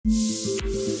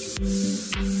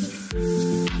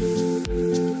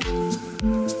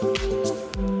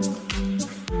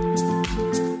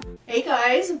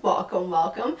welcome,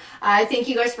 welcome. Thank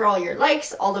you guys for all your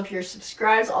likes, all of your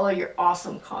subscribes, all of your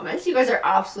awesome comments. You guys are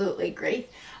absolutely great.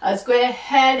 Let's go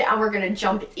ahead and we're going to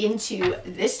jump into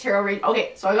this tarot read.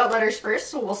 Okay, so I got letters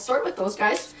first, so we'll start with those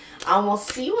guys and we'll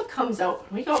see what comes out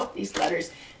when we go with these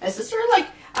letters. This is sort of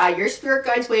like your spirit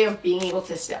guide's way of being able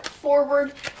to step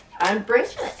forward and bring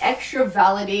some extra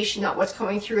validation that what's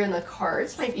coming through in the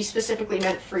cards might be specifically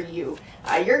meant for you.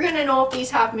 You're going to know if these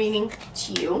have meaning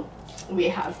to you. We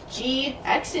have G,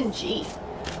 X, and G.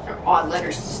 They're odd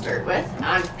letters to start with.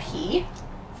 And P,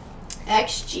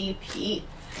 X, G, P.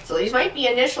 So these might be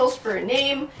initials for a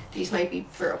name. These might be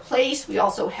for a place. We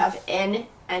also have N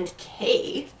and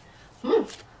K.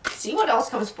 Let's see what else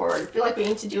comes forward. I feel like we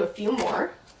need to do a few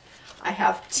more. I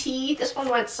have T. This one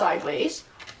went sideways.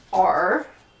 R.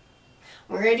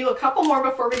 We're going to do a couple more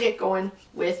before we get going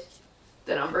with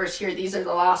the numbers here. These are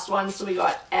the last ones. So we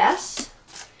got S,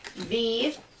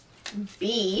 V,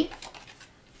 B,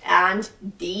 and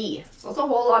D. So it's a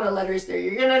whole lot of letters there.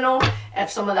 You're going to know if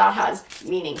some of that has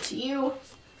meaning to you,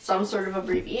 some sort of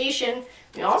abbreviation.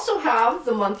 We also have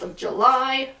the month of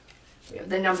July. We have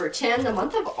the number 10, the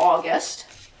month of August,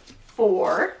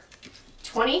 4,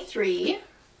 23.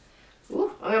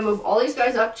 Ooh, I'm going to move all these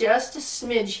guys up just a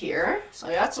smidge here. So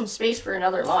I got some space for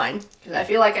another line because I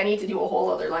feel like I need to do a whole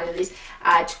other line of these.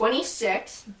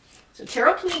 26. So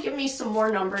tarot, can you give me some more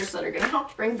numbers that are going to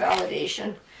help bring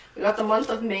validation? We got the month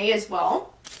of May as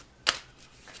well. Let's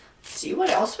see what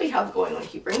else we have going on.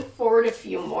 Can you bring forward a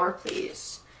few more,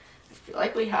 please? I feel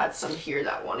like we had some here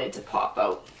that wanted to pop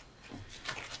out.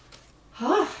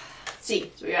 Let's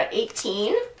see. So we got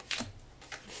 18.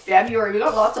 February. We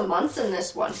got lots of months in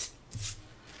this one.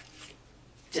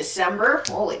 December,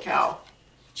 holy cow.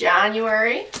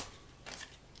 January,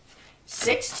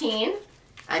 16,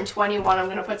 and 21. I'm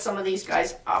going to put some of these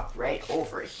guys up right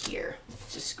over here.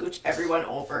 Just scooch everyone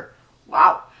over.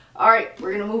 Wow. All right,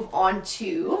 we're going to move on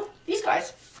to these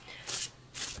guys.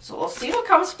 So we'll see what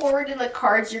comes forward in the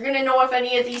cards. You're going to know if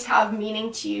any of these have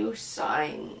meaning to you.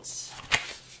 Signs.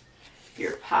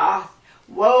 Your path.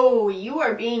 Whoa, you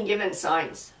are being given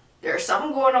signs. There's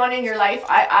something going on in your life.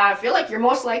 I feel like you're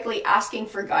most likely asking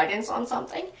for guidance on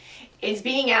something. It's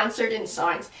being answered in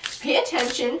signs. Pay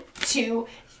attention to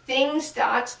things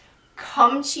that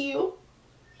come to you,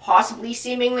 possibly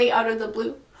seemingly out of the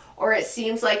blue, or it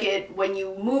seems like it when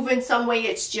you move in some way,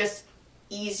 it's just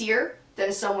easier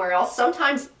than somewhere else.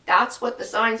 Sometimes that's what the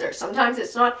signs are. Sometimes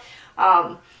it's not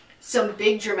some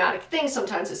big dramatic thing.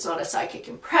 Sometimes it's not a psychic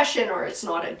impression or it's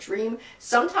not a dream.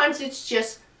 Sometimes it's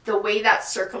just the way that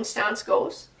circumstance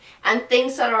goes and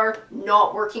things that are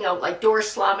not working out, like doors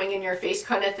slamming in your face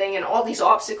kind of thing and all these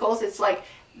obstacles. It's like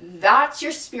that's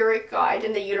your spirit guide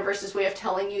and the universe's way of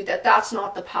telling you that that's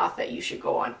not the path that you should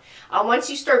go on. Once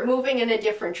you start moving in a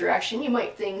different direction, you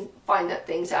might find that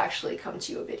things actually come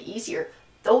to you a bit easier.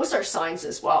 Those are signs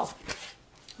as well.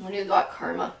 When you got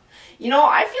karma, you know,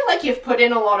 I feel like you've put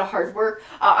in a lot of hard work.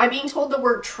 I'm being told the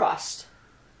word trust.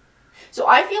 So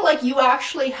I feel like you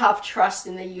actually have trust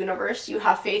in the universe. You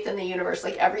have faith in the universe.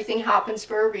 Like everything happens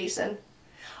for a reason.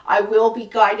 I will be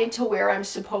guided to where I'm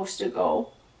supposed to go.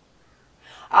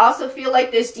 I also feel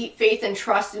like this deep faith and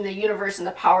trust in the universe and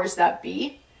the powers that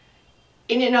be,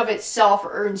 in and of itself,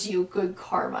 earns you good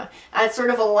karma. And it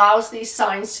sort of allows these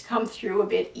signs to come through a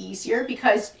bit easier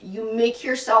because you make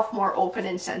yourself more open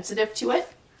and sensitive to it.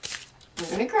 I'm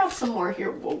going to grab some more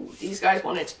here. Whoa, these guys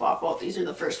wanted to pop out. These are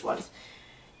the first ones.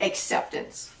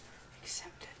 Acceptance.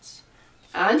 Acceptance.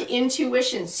 And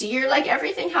intuition. See, you're like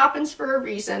everything happens for a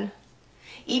reason.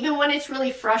 Even when it's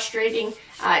really frustrating,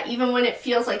 even when it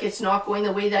feels like it's not going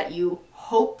the way that you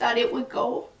hope that it would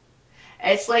go,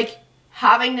 it's like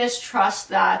having this trust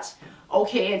that,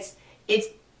 okay, it's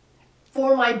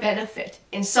for my benefit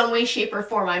in some way, shape, or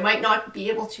form. I might not be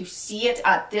able to see it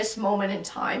at this moment in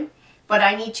time, but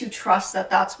I need to trust that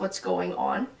that's what's going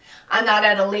on. And that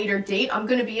at a later date, I'm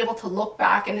going to be able to look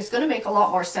back and it's going to make a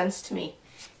lot more sense to me.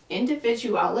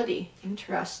 Individuality,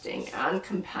 interesting, and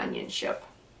companionship.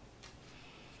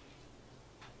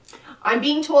 I'm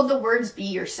being told the words be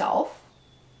yourself.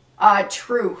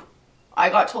 True. I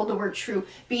got told the word true.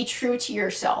 Be true to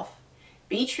yourself.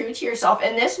 Be true to yourself.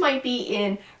 And this might be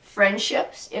in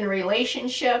friendships, in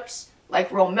relationships,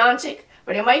 like romantic,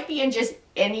 but it might be in just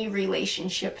any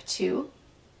relationship too.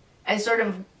 And sort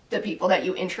of the people that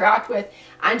you interact with,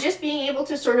 and just being able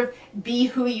to sort of be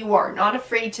who you are, not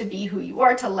afraid to be who you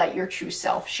are, to let your true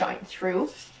self shine through.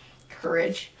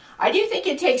 Courage. I do think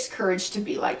it takes courage to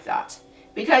be like that.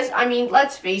 Because, I mean,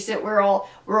 let's face it, we're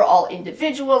all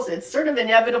individuals. It's sort of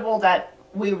inevitable that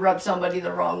we rub somebody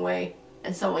the wrong way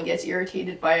and someone gets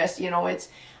irritated by us. You know, it's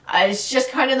It's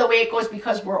just kind of the way it goes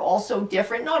because we're all so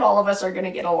different. Not all of us are going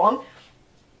to get along.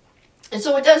 And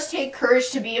so it does take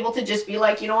courage to be able to just be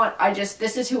like, you know what,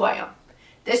 this is who I am.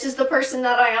 This is the person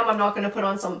that I am. I'm not going to put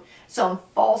on some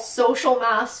false social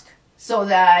mask so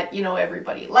that, you know,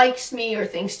 everybody likes me or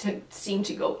things seem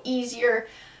to go easier.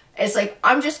 It's like,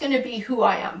 I'm just going to be who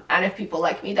I am. And if people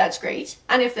like me, that's great.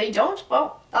 And if they don't,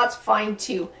 well, that's fine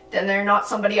too. Then they're not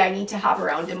somebody I need to have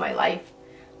around in my life.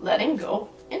 Letting go.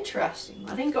 Interesting.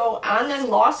 Letting go. And then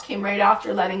loss came right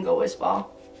after letting go as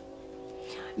well.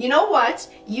 You know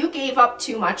what? You gave up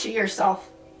too much of yourself.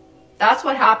 That's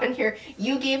what happened here.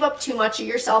 You gave up too much of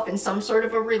yourself in some sort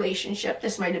of a relationship.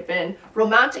 This might have been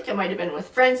romantic. It might have been with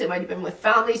friends. It might have been with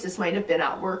families. This might have been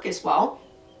at work as well.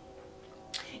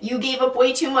 You gave up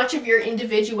way too much of your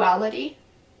individuality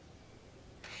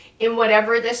in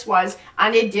whatever this was.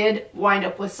 And it did wind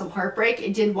up with some heartbreak.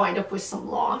 It did wind up with some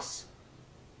loss.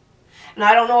 And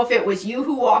I don't know if it was you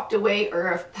who walked away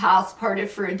or if paths parted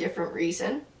for a different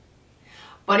reason.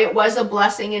 But it was a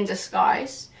blessing in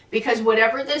disguise, because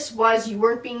whatever this was, you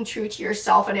weren't being true to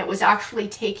yourself, and it was actually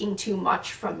taking too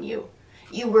much from you.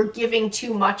 You were giving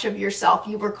too much of yourself.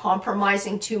 You were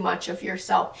compromising too much of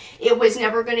yourself. It was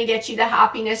never going to get you the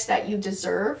happiness that you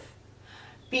deserve,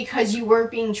 because you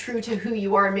weren't being true to who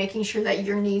you are and making sure that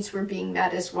your needs were being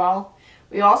met as well.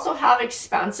 We also have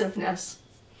expansiveness.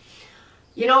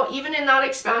 You know, even in that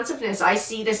expansiveness, I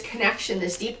see this connection,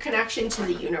 this deep connection to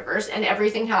the universe and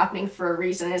everything happening for a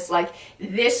reason. It's like,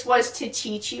 this was to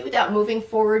teach you that moving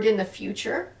forward in the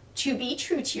future, to be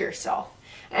true to yourself.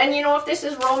 And you know, if this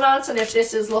is romance and if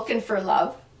this is looking for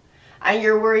love, and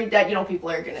you're worried that, you know, people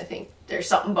are going to think there's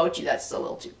something about you that's a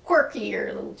little too quirky or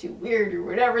a little too weird or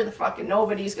whatever the fuck, and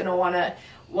nobody's going to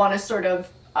want to sort of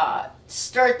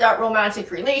start that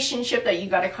romantic relationship, that you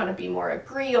got to kind of be more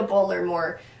agreeable or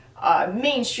more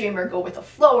mainstream or go with the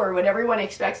flow or what everyone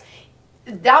expects,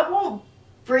 that won't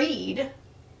breed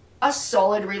a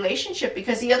solid relationship,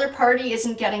 because the other party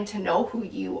isn't getting to know who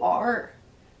you are,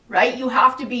 right? You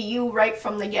have to be you right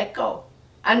from the get-go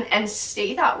and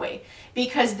stay that way,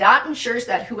 because that ensures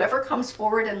that whoever comes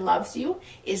forward and loves you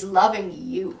is loving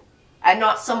you and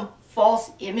not some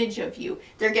false image of you.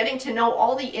 They're getting to know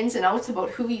all the ins and outs about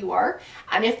who you are,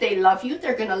 and if they love you,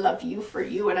 they're going to love you for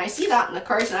you. And I see that in the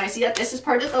cards, and I see that this is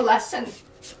part of the lesson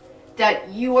that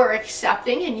you are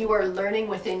accepting and you are learning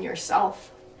within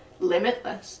yourself.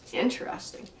 Limitless.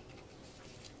 Interesting.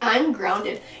 And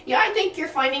grounded. Yeah, I think you're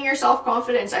finding your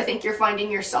self-confidence. I think you're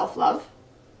finding your self-love.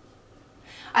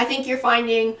 I think you're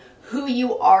finding who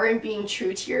you are and being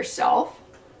true to yourself.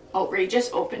 Outrageous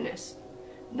openness.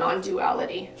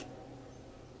 Non-duality.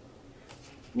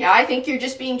 Yeah, I think you're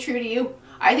just being true to you.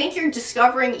 I think you're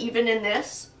discovering, even in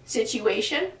this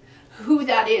situation, who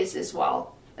that is as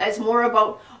well. That's more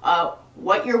about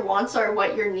what your wants are,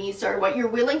 what your needs are, what you're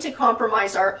willing to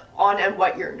compromise on, and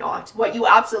what you're not. What you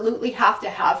absolutely have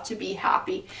to be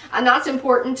happy. And that's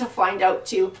important to find out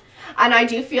too. And I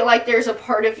do feel like there's a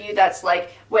part of you that's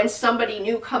like, when somebody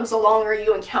new comes along or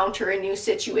you encounter a new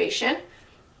situation,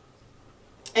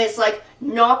 it's like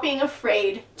not being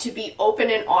afraid to be open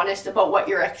and honest about what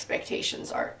your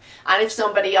expectations are. And if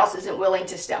somebody else isn't willing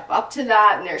to step up to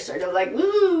that and they're sort of like,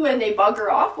 ooh, and they bugger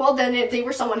off, well, then they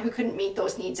were someone who couldn't meet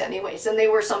those needs anyways. And they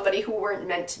were somebody who weren't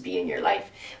meant to be in your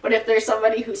life. But if there's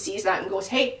somebody who sees that and goes,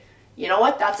 hey, you know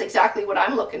what? That's exactly what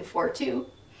I'm looking for too.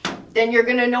 Then you're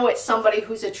going to know it's somebody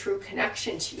who's a true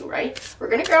connection to you, right? We're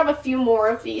going to grab a few more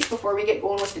of these before we get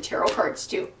going with the tarot cards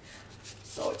too.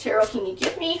 So, Tarot, can you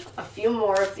give me a few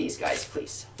more of these guys,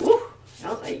 please? Woo!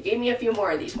 Well, you gave me a few more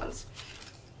of these ones.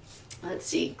 Let's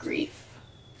see. Grief.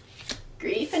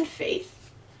 Grief and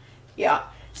faith. Yeah.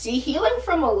 See, healing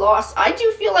from a loss. I do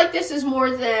feel like this is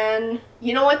more than,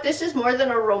 you know what? This is more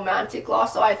than a romantic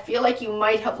loss. So I feel like you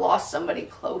might have lost somebody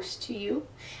close to you.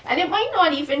 And it might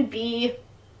not even be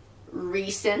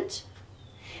recent.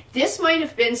 This might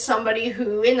have been somebody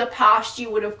who in the past you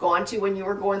would have gone to when you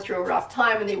were going through a rough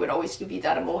time, and they would always give you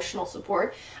that emotional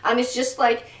support. And it's just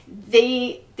like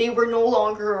they were no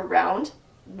longer around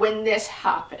when this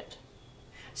happened.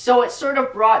 So it sort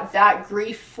of brought that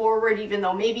grief forward, even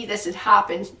though maybe this had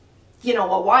happened, you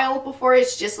know, a while before.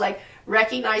 It's just like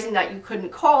recognizing that you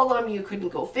couldn't call them, you couldn't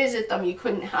go visit them, you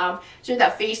couldn't have sort of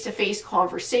that face-to-face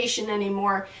conversation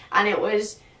anymore. And it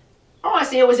was, I don't want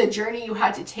to say it was a journey you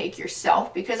had to take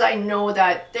yourself, because I know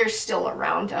that they're still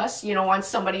around us. You know, once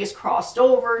somebody has crossed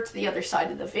over to the other side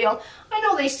of the veil, I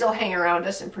know they still hang around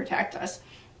us and protect us.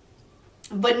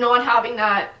 But not having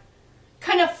that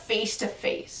kind of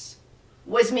face-to-face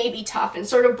was maybe tough, and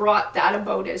sort of brought that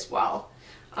about as well.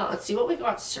 Let's see what we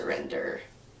got. Surrender.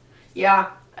 Yeah,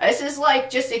 This is like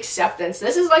just acceptance.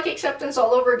 This is like acceptance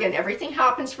all over again. Everything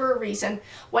happens for a reason.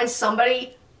 When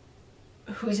somebody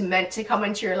who's meant to come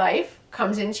into your life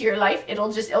comes into your life,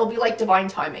 it'll be like divine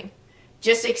timing.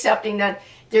 Just accepting that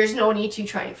there's no need to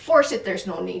try and force it. There's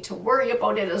no need to worry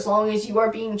about it. As long as you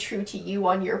are being true to you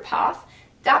on your path,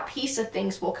 that piece of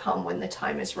things will come when the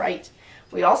time is right.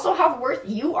 We also have worth.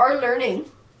 You are learning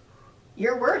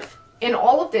your worth in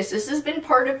all of this. This has been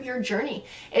part of your journey,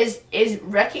 is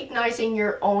recognizing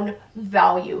your own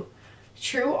value.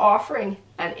 True offering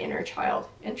and inner child.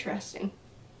 Interesting.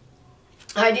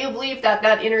 I do believe that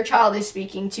that inner child is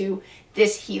speaking to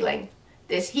this healing,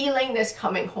 this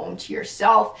coming home to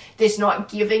yourself, this not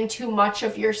giving too much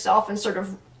of yourself, and sort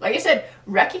of, like I said,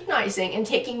 recognizing and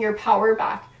taking your power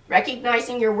back,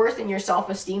 recognizing your worth and your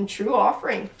self-esteem. True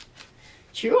offering.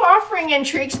 True offering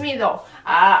intrigues me though.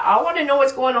 I want to know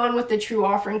what's going on with the true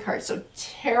offering card. So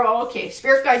tarot, okay,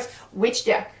 spirit guides, which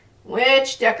deck?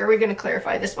 Which deck are we going to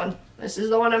clarify? This one. This is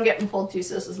the one I'm getting pulled to,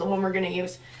 so this is the one we're going to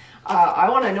use. I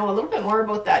want to know a little bit more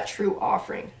about that true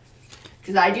offering,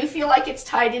 because I do feel like it's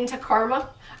tied into karma.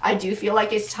 I do feel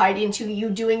like it's tied into you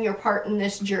doing your part in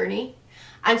this journey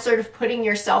and sort of putting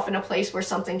yourself in a place where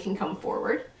something can come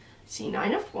forward. See,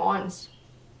 9 of Wands.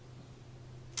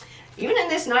 Even in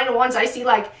this 9 of Wands, I see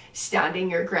like standing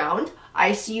your ground.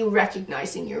 I see you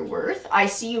recognizing your worth. I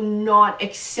see you not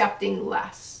accepting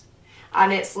less.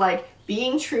 And it's like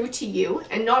being true to you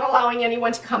and not allowing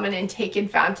anyone to come in and take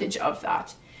advantage of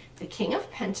that. The King of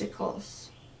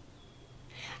Pentacles.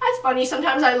 That's funny.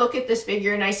 Sometimes I look at this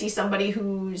figure and I see somebody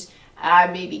who's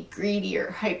maybe greedy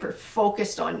or hyper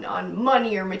focused on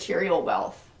money or material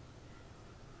wealth.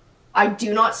 I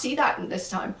do not see that in this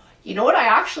time. You know what I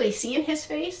actually see in his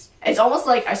face? It's almost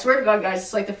like, I swear to God, guys,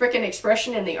 it's like the freaking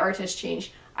expression in the art has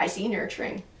changed. I see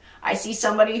nurturing. I see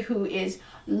somebody who is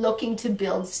looking to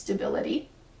build stability,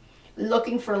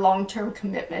 looking for long-term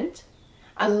commitment,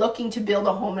 and looking to build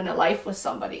a home and a life with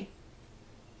somebody.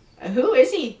 Who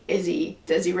is he?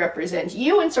 Does he represent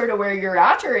you and sort of where you're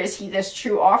at, or is he this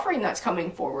true offering that's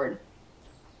coming forward?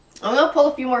 I'm going to pull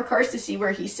a few more cards to see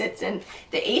where he sits in.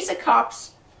 The Ace of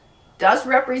Cups does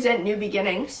represent new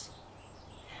beginnings,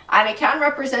 and it can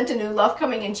represent a new love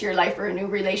coming into your life or a new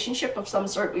relationship of some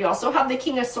sort. We also have the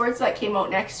King of Swords that came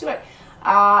out next to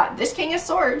it. This King of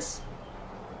Swords,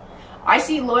 I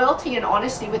see loyalty and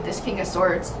honesty with this King of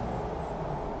Swords.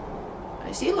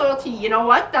 I see loyalty. You know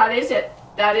what? That is it.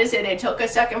 That is it. It took a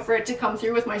second for it to come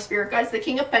through with my spirit guides. The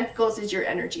King of Pentacles is your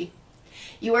energy.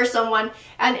 You are someone,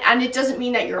 and it doesn't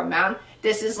mean that you're a man.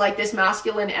 This is like this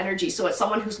masculine energy. So it's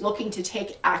someone who's looking to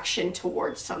take action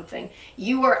towards something.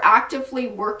 You are actively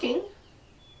working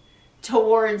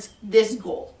towards this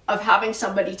goal of having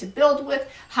somebody to build with,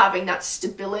 having that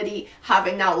stability,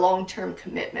 having that long-term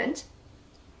commitment.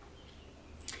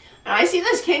 And I see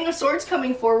this King of Swords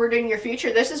coming forward in your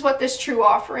future. This is what this true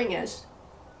offering is.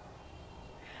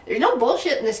 There's no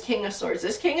bullshit in this King of Swords.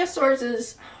 This King of Swords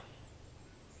is,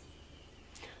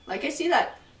 like, I see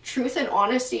that truth and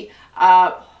honesty.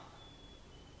 I'm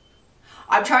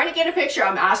trying to get a picture.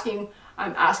 I'm asking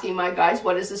my guides,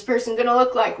 what is this person going to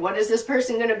look like? What is this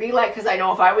person going to be like? Because I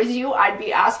know if I was you, I'd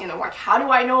be asking them, like, how do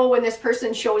I know when this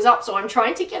person shows up? So I'm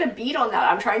trying to get a beat on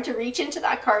that. I'm trying to reach into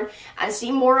that card and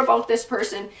see more about this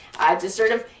person to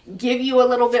sort of give you a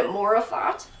little bit more of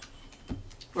that.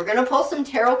 We're going to pull some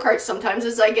tarot cards. Sometimes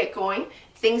as I get going,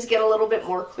 things get a little bit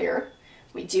more clear.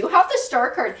 We do have the Star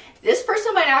card. This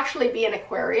person might actually be an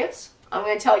Aquarius. I'm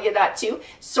going to tell you that too.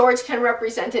 Swords can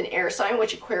represent an air sign,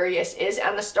 which Aquarius is,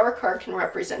 and the Star card can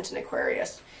represent an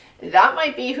Aquarius. That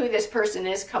might be who this person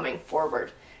is coming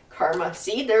forward. Karma.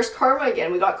 See, there's karma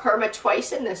again. We got karma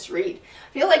twice in this read.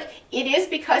 I feel like it is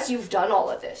because you've done all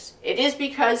of this. It is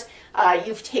because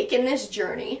you've taken this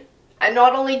journey. And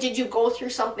not only did you go through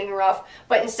something rough,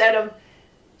 but instead of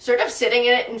sort of sitting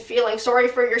in it and feeling sorry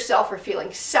for yourself or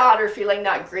feeling sad or feeling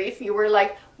that grief, you were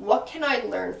like, what can I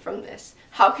learn from this?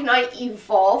 How can I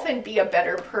evolve and be a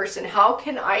better person? How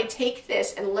can I take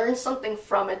this and learn something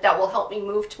from it that will help me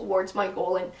move towards my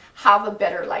goal and have a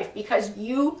better life? Because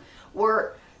you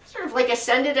were sort of like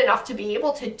ascended enough to be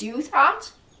able to do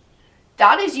that.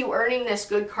 That is you earning this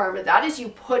good karma. That is you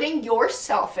putting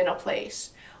yourself in a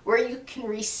place where you can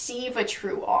receive a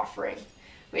true offering.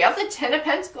 We have the Ten of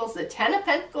Pentacles. The Ten of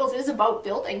Pentacles is about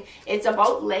building. It's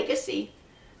about legacy.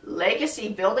 Legacy,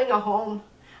 building a home.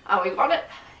 We got it.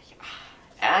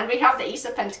 And we have the Ace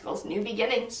of Pentacles, new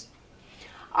beginnings.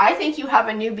 I think you have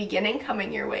a new beginning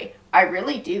coming your way. I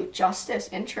really do. Justice,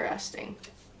 interesting.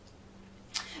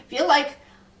 Feel like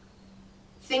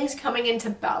things coming into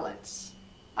balance.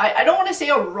 I don't want to say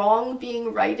a wrong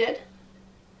being righted,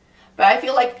 but I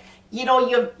feel like you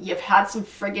know, you've had some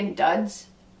friggin' duds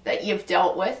that you've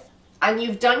dealt with, and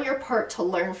you've done your part to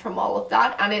learn from all of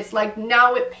that, and it's like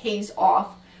now it pays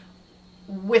off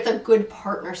with a good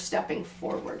partner stepping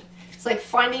forward. It's like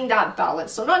finding that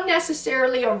balance. So not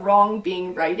necessarily a wrong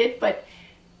being righted, but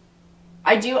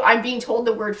I'm being told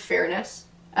the word fairness.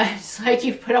 It's like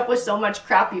you've put up with so much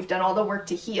crap, you've done all the work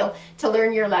to heal, to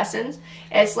learn your lessons.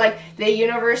 It's like the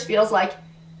universe feels like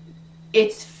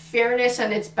it's fairness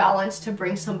and it's balance to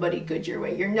bring somebody good your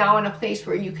way. You're now in a place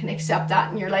where you can accept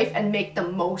that in your life and make the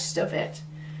most of it.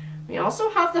 We also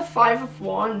have the Five of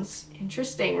Wands.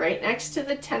 Interesting, right next to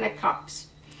the Ten of Cups.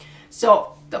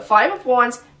 So the Five of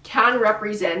Wands can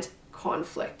represent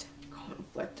conflict.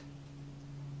 Conflict.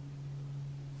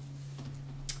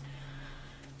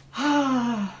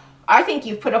 I think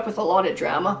you've put up with a lot of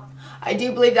drama. I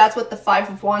do believe that's what the Five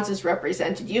of Wands is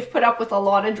represented. You've put up with a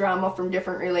lot of drama from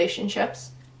different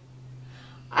relationships.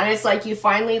 And it's like you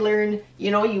finally learned, you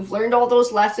know, you've learned all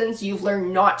those lessons. You've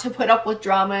learned not to put up with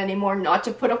drama anymore, not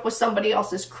to put up with somebody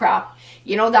else's crap.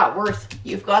 You know, that worth.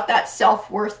 You've got that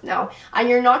self-worth now. And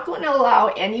you're not going to allow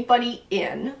anybody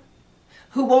in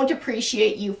who won't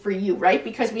appreciate you for you, right?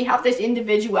 Because we have this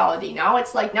individuality. Now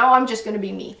it's like, now I'm just going to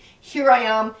be me. Here I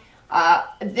am.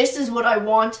 This is what I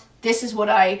want. This is what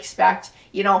I expect.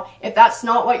 You know, if that's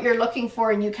not what you're looking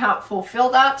for and you can't fulfill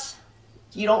that,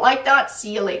 you don't like that,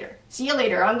 see you later. See you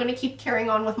later. I'm going to keep carrying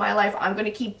on with my life. I'm going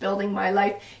to keep building my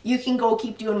life. You can go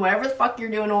keep doing whatever the fuck you're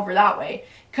doing over that way,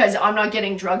 because I'm not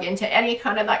getting drug into any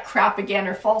kind of that crap again,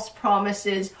 or false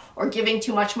promises, or giving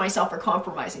too much of myself, or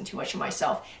compromising too much of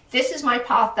myself. This is my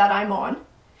path that I'm on,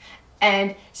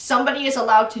 and somebody is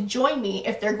allowed to join me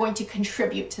if they're going to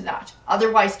contribute to that.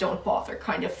 Otherwise, don't bother,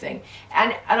 kind of thing.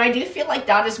 And I do feel like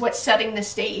that is what's setting the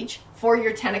stage for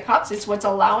your Ten of Cups. It's what's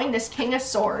allowing this King of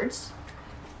Swords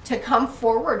to come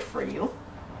forward for you.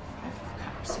 Five of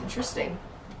Cups, interesting.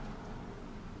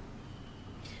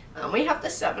 And we have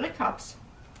the Seven of Cups,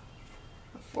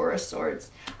 Four of Swords.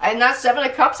 And that Seven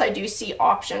of Cups, I do see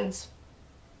options.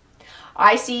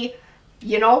 I see,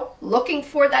 you know, looking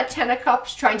for that Ten of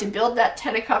Cups, trying to build that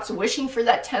Ten of Cups, wishing for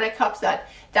that Ten of Cups, that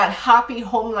happy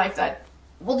home life, that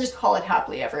we'll just call it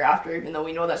happily ever after, even though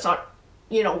we know that's not,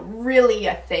 you know, really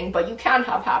a thing, but you can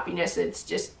have happiness. It's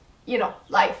just, you know,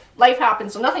 life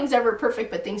happens. So nothing's ever perfect,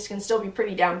 but things can still be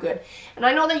pretty damn good. And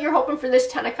I know that you're hoping for this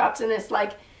Ten of Cups, and it's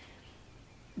like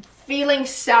feeling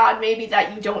sad maybe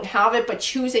that you don't have it, but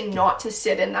choosing not to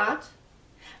sit in that.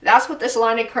 That's what this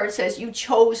line of cards says. You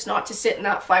chose not to sit in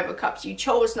that Five of Cups. You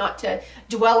chose not to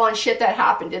dwell on shit that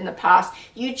happened in the past.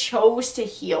 You chose to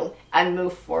heal and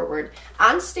move forward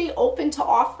and stay open to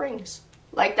offerings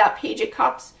like that Page of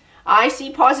Cups. I see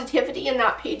positivity in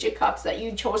that Page of Cups, that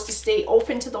you chose to stay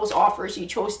open to those offers. You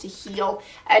chose to heal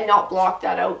and not block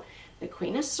that out. The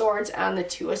Queen of Swords and the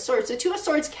Two of Swords. The Two of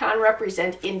Swords can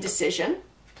represent indecision.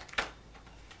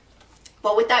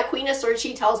 But with that Queen of Swords,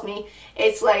 she tells me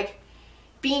it's like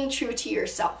being true to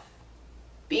yourself.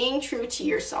 Being true to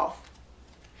yourself.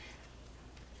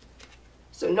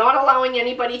 So not allowing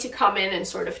anybody to come in and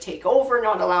sort of take over,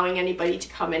 not allowing anybody to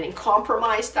come in and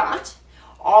compromise that.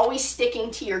 Always sticking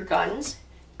to your guns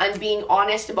and being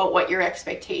honest about what your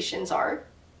expectations are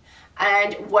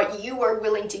and what you are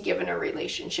willing to give in a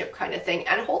relationship, kind of thing,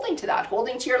 and holding to that,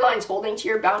 holding to your lines, holding to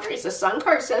your boundaries. The Sun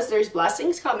card says there's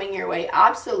blessings coming your way.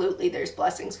 Absolutely, there's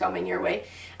blessings coming your way.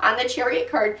 And the Chariot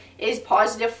card is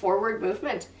positive forward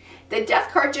movement. The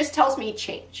Death card just tells me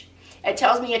change. It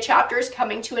tells me a chapter is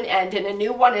coming to an end and a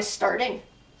new one is starting.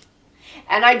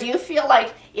 And I do feel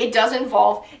like it does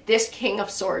involve this King of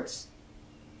Swords.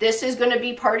 This is going to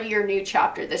be part of your new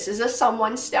chapter. This is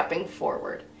someone stepping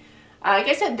forward. Like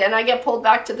I said, then I get pulled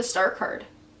back to the Star card.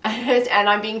 And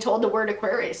I'm being told the word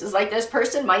Aquarius. It's like this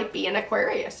person might be an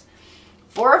Aquarius.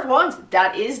 Four of Wands,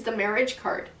 that is the marriage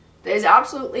card. That is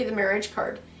absolutely the marriage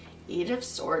card. Eight of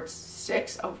Swords,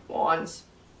 Six of Wands.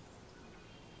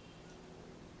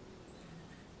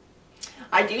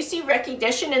 I do see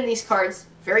recognition in these cards,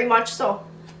 very much so.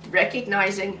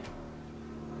 Recognizing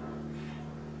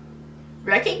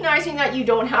that you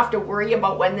don't have to worry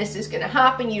about when this is going to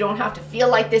happen. You don't have to feel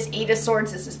like this Eight of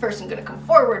Swords, is this person going to come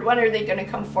forward? When are they going to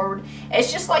come forward?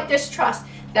 It's just like this trust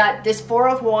that this Four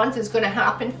of Wands is going to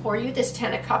happen for you. This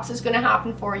Ten of Cups is going to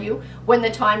happen for you when the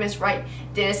time is right.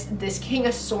 This King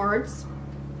of Swords,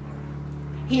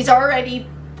 he's already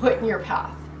put in your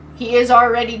path. He is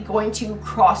already going to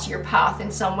cross your path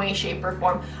in some way, shape, or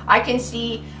form. I can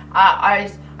see, I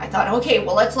thought, okay,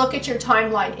 well, let's look at your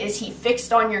timeline. Is he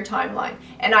fixed on your timeline?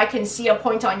 And I can see a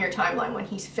point on your timeline when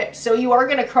he's fixed. So you are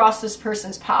going to cross this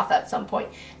person's path at some point.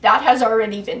 That has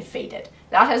already been fated.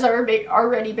 That has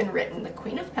already been written. The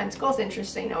Queen of Pentacles,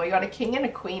 interesting. Now we got a king and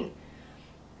a queen.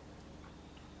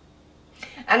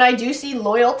 And I do see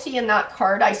loyalty in that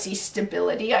card. I see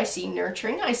stability. I see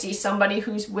nurturing. I see somebody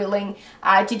who's willing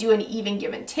to do an even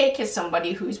give and take, as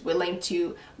somebody who's willing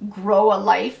to grow a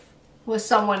life with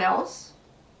someone else.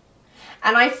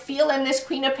 And I feel in this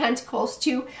Queen of Pentacles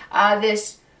too,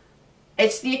 it's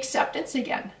the acceptance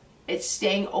again. It's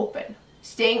staying open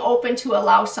to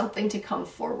allow something to come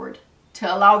forward,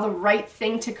 to allow the right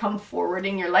thing to come forward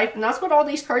in your life. And that's what all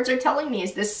these cards are telling me,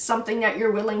 is this something that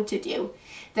you're willing to do.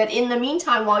 That in the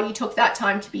meantime, while you took that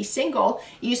time to be single,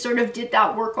 you sort of did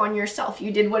that work on yourself.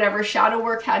 You did whatever shadow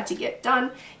work had to get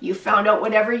done. You found out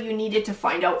whatever you needed to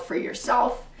find out for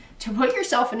yourself, to put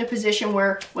yourself in a position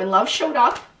where when love showed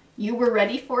up, you were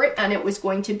ready for it, and it was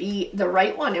going to be the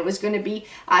right one. It was going to be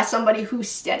somebody who's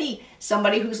steady,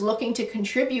 somebody who's looking to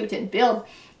contribute and build.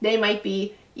 They might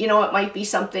be, you know, it might be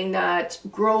something that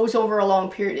grows over a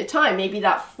long period of time. Maybe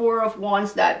that Four of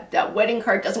Wands, that wedding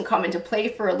card doesn't come into play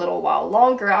for a little while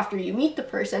longer after you meet the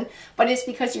person, but it's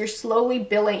because you're slowly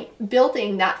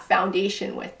building that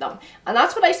foundation with them. And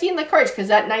that's what I see in the cards, because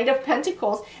that Knight of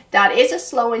Pentacles, that is a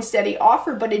slow and steady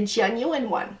offer, but a genuine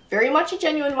one. Very much a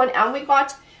genuine one. And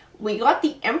we got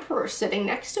the Emperor sitting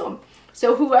next to him.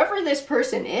 So whoever this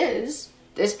person is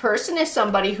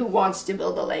somebody who wants to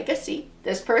build a legacy.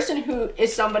 This person who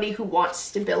is somebody who wants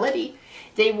stability.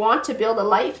 They want to build a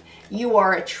life. You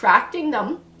are attracting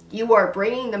them. You are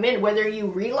bringing them in, whether you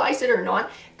realize it or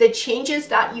not. The changes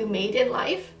that you made in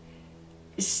life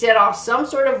set off some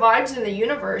sort of vibes in the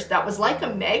universe that was like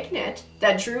a magnet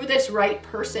that drew this right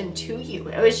person to you.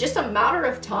 It was just a matter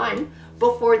of time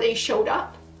before they showed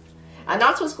up. And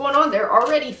that's what's going on. They're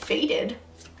already fated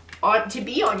to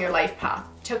be on your life path,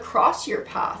 to cross your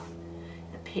path.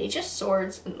 The Page of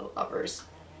Swords and the Lovers.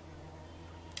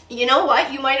 You know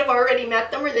what? You might have already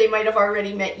met them, or they might have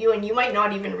already met you, and you might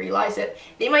not even realize it.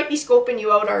 They might be scoping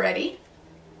you out already,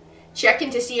 checking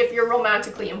to see if you're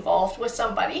romantically involved with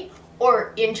somebody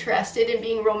or interested in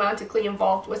being romantically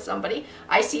involved with somebody.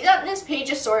 I see that in this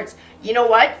Page of Swords. You know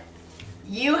what?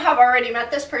 You have already met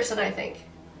this person, I think.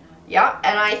 Yeah,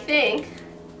 and I think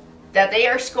that they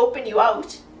are scoping you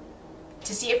out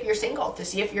to see if you're single, to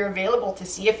see if you're available, to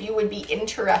see if you would be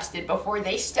interested before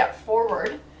they step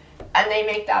forward and they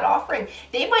make that offering.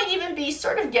 They might even be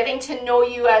sort of getting to know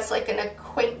you as like an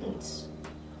acquaintance,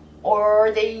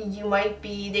 or they might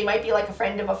be like a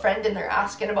friend of a friend, and they're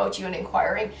asking about you and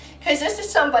inquiring, because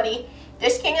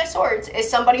this King of Swords is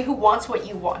somebody who wants what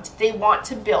you want. They want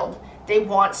to build. They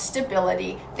want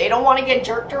stability. They don't want to get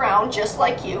jerked around just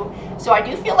like you. So I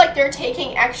do feel like they're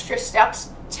taking extra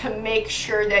steps to make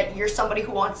sure that you're somebody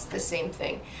who wants the same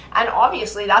thing. And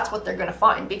obviously that's what they're going to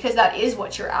find, because that is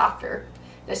what you're after.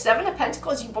 The Seven of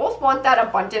Pentacles, you both want that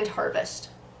abundant harvest.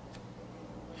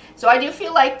 So I do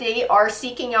feel like they are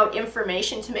seeking out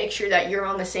information to make sure that you're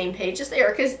on the same page as they are,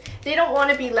 because they don't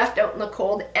want to be left out in the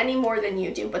cold any more than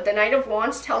you do. But the Knight of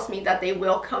Wands tells me that they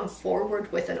will come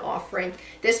forward with an offering.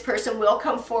 This person will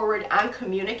come forward and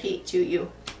communicate to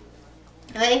you.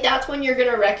 I think that's when you're going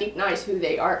to recognize who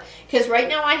they are. Because right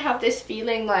now I have this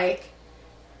feeling like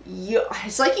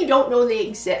it's like you don't know they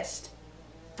exist,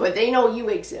 but they know you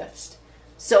exist.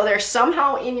 So they're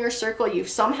somehow in your circle. You've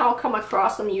somehow come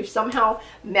across them. You've somehow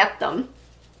met them.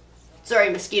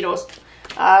 Sorry, mosquitoes.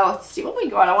 Let's see what we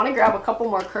got. I want to grab a couple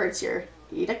more cards here.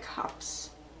 Eight of Cups.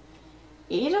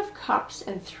 Eight of Cups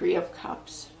and Three of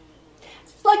Cups.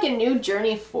 It's like a new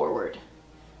journey forward.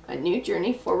 A new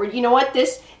journey forward. You know what?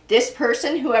 This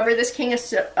person, whoever this King of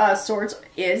Swords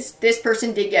is, this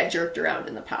person did get jerked around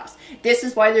in the past. This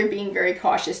is why they're being very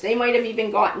cautious. They might have even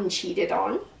gotten cheated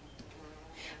on,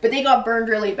 but they got burned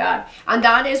really bad. And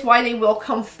that is why they will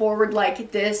come forward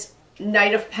like this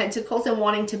Knight of Pentacles and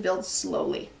wanting to build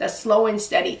slowly. That's slow and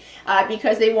steady,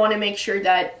 because they want to make sure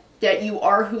that you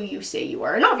are who you say you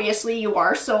are. And obviously you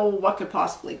are, so what could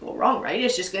possibly go wrong, right?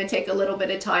 It's just going to take a little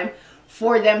bit of time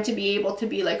for them to be able to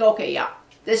be like, okay, yeah,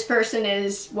 this person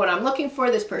is what I'm looking for.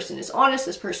 This person is honest.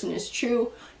 This person is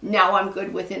true. Now I'm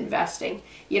good with investing,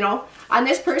 you know? And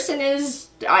this person is,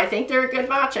 I think they're a good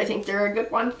match. I think they're a good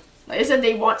one. Like I said,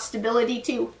 they want stability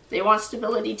too. They want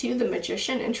stability too. The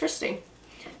Magician, interesting.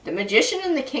 The Magician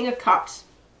and the King of Cups.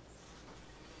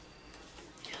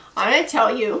 I'm going to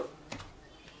tell you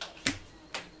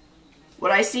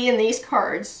what I see in these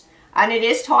cards. And it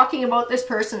is talking about this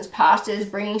person's past. It is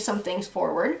bringing some things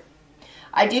forward.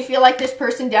 I do feel like this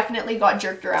person definitely got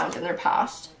jerked around in their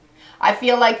past. I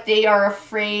feel like they are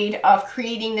afraid of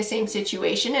creating the same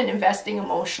situation and investing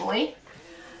emotionally.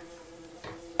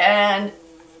 And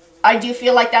I do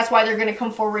feel like that's why they're going to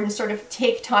come forward and sort of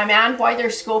take time, and why they're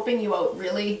scoping you out.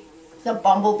 Really, the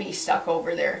bumblebee stuck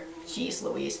over there. Jeez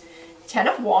Louise. 10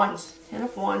 of Wands. 10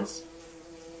 of Wands.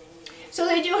 So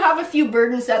they do have a few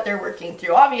burdens that they're working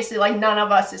through. Obviously, like, none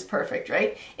of us is perfect,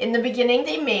 right? In the beginning,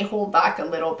 they may hold back a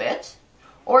little bit.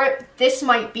 Or this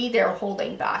might be their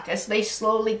holding back as they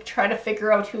slowly try to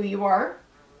figure out who you are.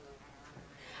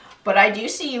 But I do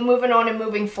see you moving on and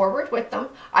moving forward with them.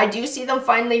 I do see them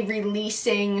finally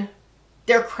releasing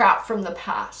their crap from the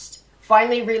past.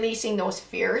 Finally releasing those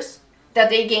fears that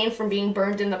they gained from being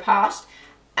burned in the past.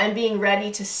 And being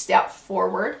ready to step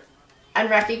forward. And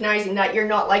recognizing that you're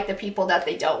not like the people that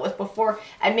they dealt with before.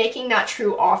 And making that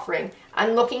true offering.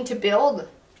 And looking to build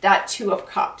that 2 of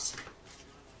Cups.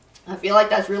 I feel like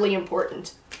that's really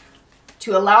important.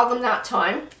 To allow them that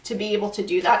time to be able to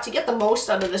do that. To get the most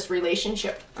out of this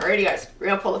relationship. Alrighty guys. We're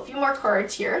going to pull a few more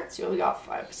cards here. Let's see what we got.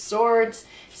 5 of Swords.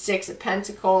 6 of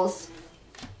Pentacles.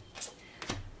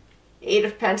 8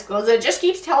 of Pentacles. It just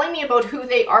keeps telling me about who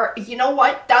they are. You know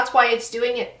what? That's why it's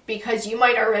doing it. Because you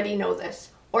might already know this.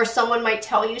 Or someone might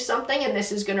tell you something and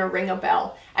this is going to ring a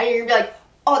bell. And you're going to be like,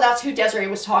 oh, that's who Desiree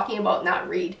was talking about in that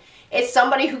read. It's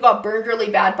somebody who got burned really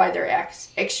bad by their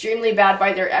ex. Extremely bad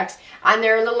by their ex. And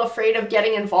they're a little afraid of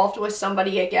getting involved with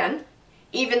somebody again.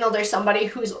 Even though there's somebody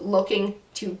who's looking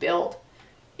to build.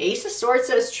 Ace of Swords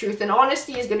says truth and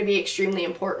honesty is going to be extremely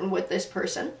important with this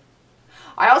person.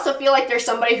 I also feel like there's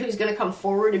somebody who's going to come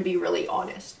forward and be really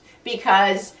honest.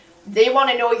 Because they want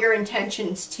to know your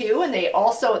intentions too. And they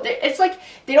also, it's like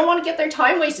they don't want to get their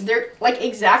time wasted. They're like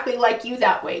exactly like you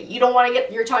that way. You don't want to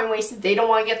get your time wasted. They don't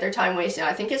want to get their time wasted.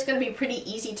 I think it's going to be pretty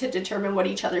easy to determine what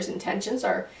each other's intentions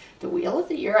are. The Wheel of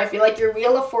the Year. I feel like your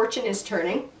Wheel of Fortune is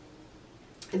turning.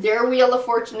 Their Wheel of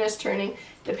Fortune is turning.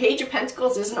 The Page of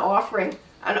Pentacles is an offering.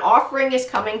 An offering is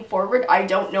coming forward. I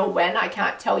don't know when. I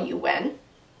can't tell you when.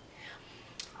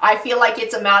 I feel like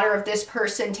it's a matter of this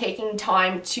person taking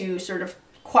time to sort of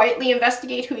quietly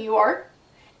investigate who you are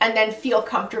and then feel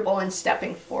comfortable in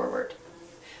stepping forward.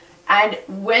 And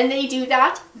when they do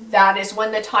that, that is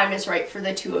when the time is right for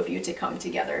the 2 of you to come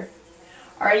together.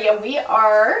 Alright, yeah,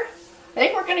 I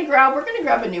think we're gonna grab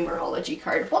a numerology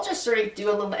card. We'll just sort of do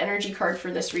a little energy card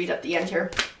for this read at the end here.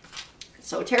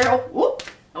 So tarot, whoop,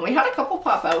 and we had a couple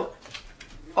pop out.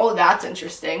 Oh, that's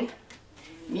interesting.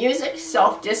 Music,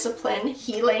 self-discipline,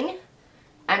 healing,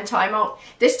 and timeout.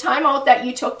 This timeout that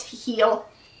you took to heal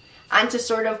and to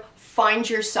sort of find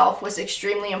yourself was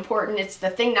extremely important. It's the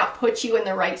thing that puts you in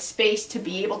the right space to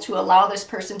be able to allow this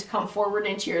person to come forward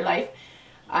into your life.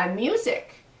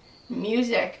 Music.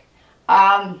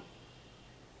 I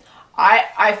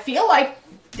feel like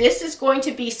this is going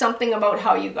to be something about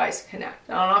how you guys connect.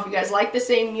 I don't know if you guys like the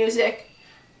same music.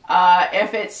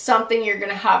 If it's something you're going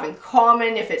to have in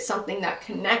common, if it's something that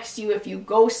connects you, if you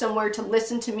go somewhere to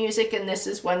listen to music and this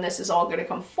is when this is all going to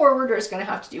come forward, or it's going to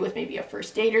have to do with maybe a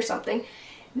first date or something.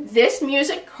 This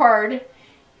music card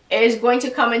is going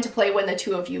to come into play when the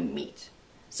 2 of you meet.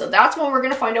 So that's when we're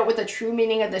going to find out what the true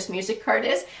meaning of this music card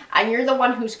is. And you're the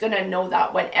one who's going to know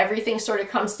that when everything sort of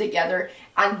comes together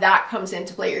and that comes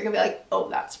into play. You're going to be like, oh,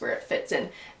 that's where it fits in.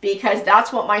 Because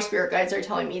that's what my spirit guides are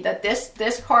telling me, that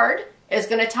this card is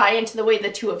going to tie into the way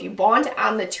the 2 of you bond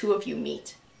and the 2 of you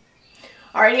meet.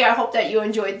 Alrighty, I hope that you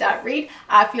enjoyed that read.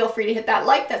 Feel free to hit that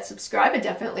like, that subscribe. It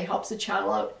definitely helps the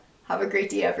channel out. Have a great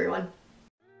day, everyone.